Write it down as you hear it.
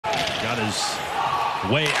got his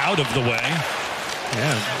way out of the way.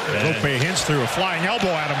 Yeah, Roope Hintz threw a flying elbow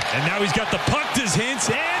at him. And now he's got the puck to Hintz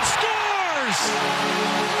and scores!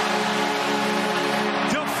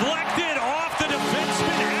 Deflected off the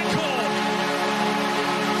defenseman ankle.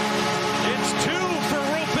 It's 2 for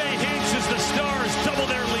Roope Hintz as the Stars double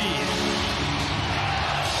their lead.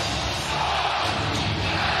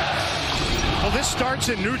 Well, this starts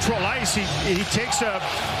in neutral ice. He takes a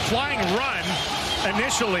flying run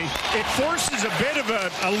initially. It forces a bit of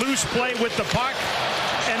a loose play with the puck,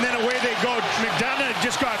 and then away they go. McDonough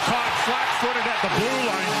just got caught flat-footed at the blue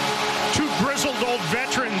line. 2 grizzled old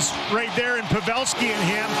veterans right there in Pavelski and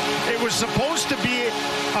him. It was supposed to be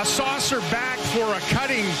a saucer back for a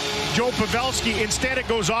cutting Joe Pavelski. Instead, it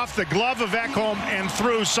goes off the glove of Ekholm and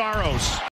through Saros.